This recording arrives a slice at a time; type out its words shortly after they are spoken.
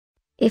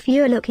If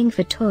you're looking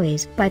for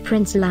toys by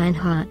Prince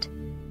Lionheart,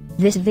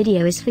 this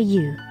video is for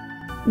you.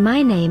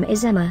 My name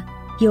is Emma,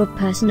 your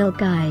personal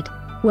guide.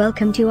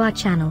 Welcome to our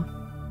channel.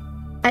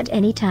 At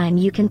any time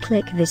you can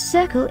click this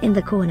circle in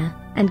the corner,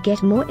 and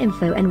get more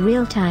info and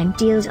real-time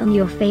deals on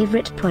your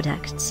favorite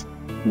products.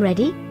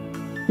 Ready?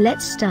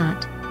 Let's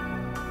start.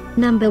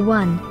 Number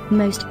 1,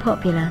 Most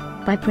Popular,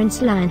 by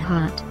Prince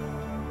Lionheart.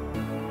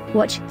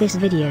 Watch this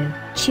video,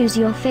 choose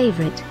your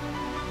favorite.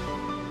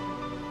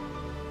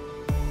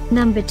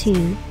 Number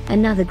 2,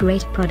 another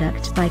great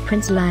product by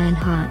Prince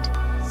Lionheart.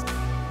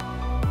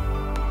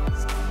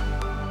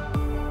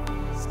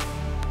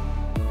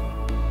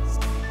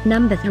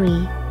 Number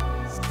 3.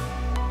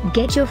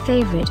 Get your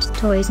favorite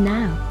toys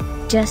now.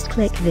 Just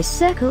click this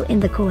circle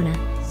in the corner.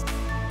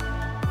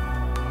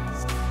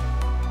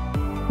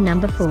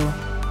 Number 4.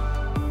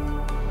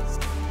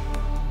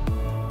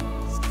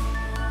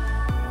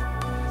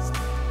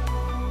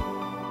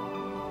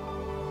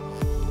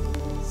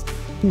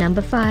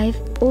 Number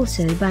 5,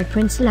 also by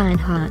Prince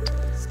Lionheart.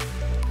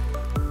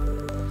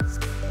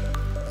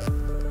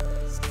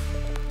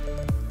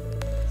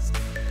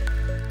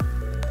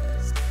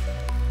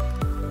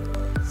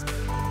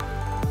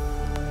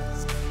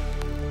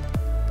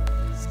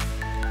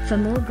 For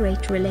more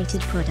great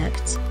related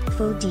products,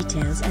 full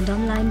details and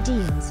online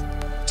deals,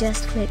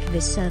 just click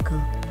this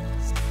circle.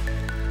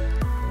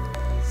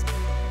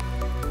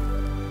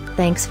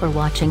 Thanks for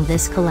watching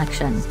this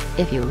collection.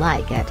 If you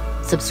like it,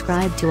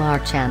 subscribe to our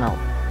channel.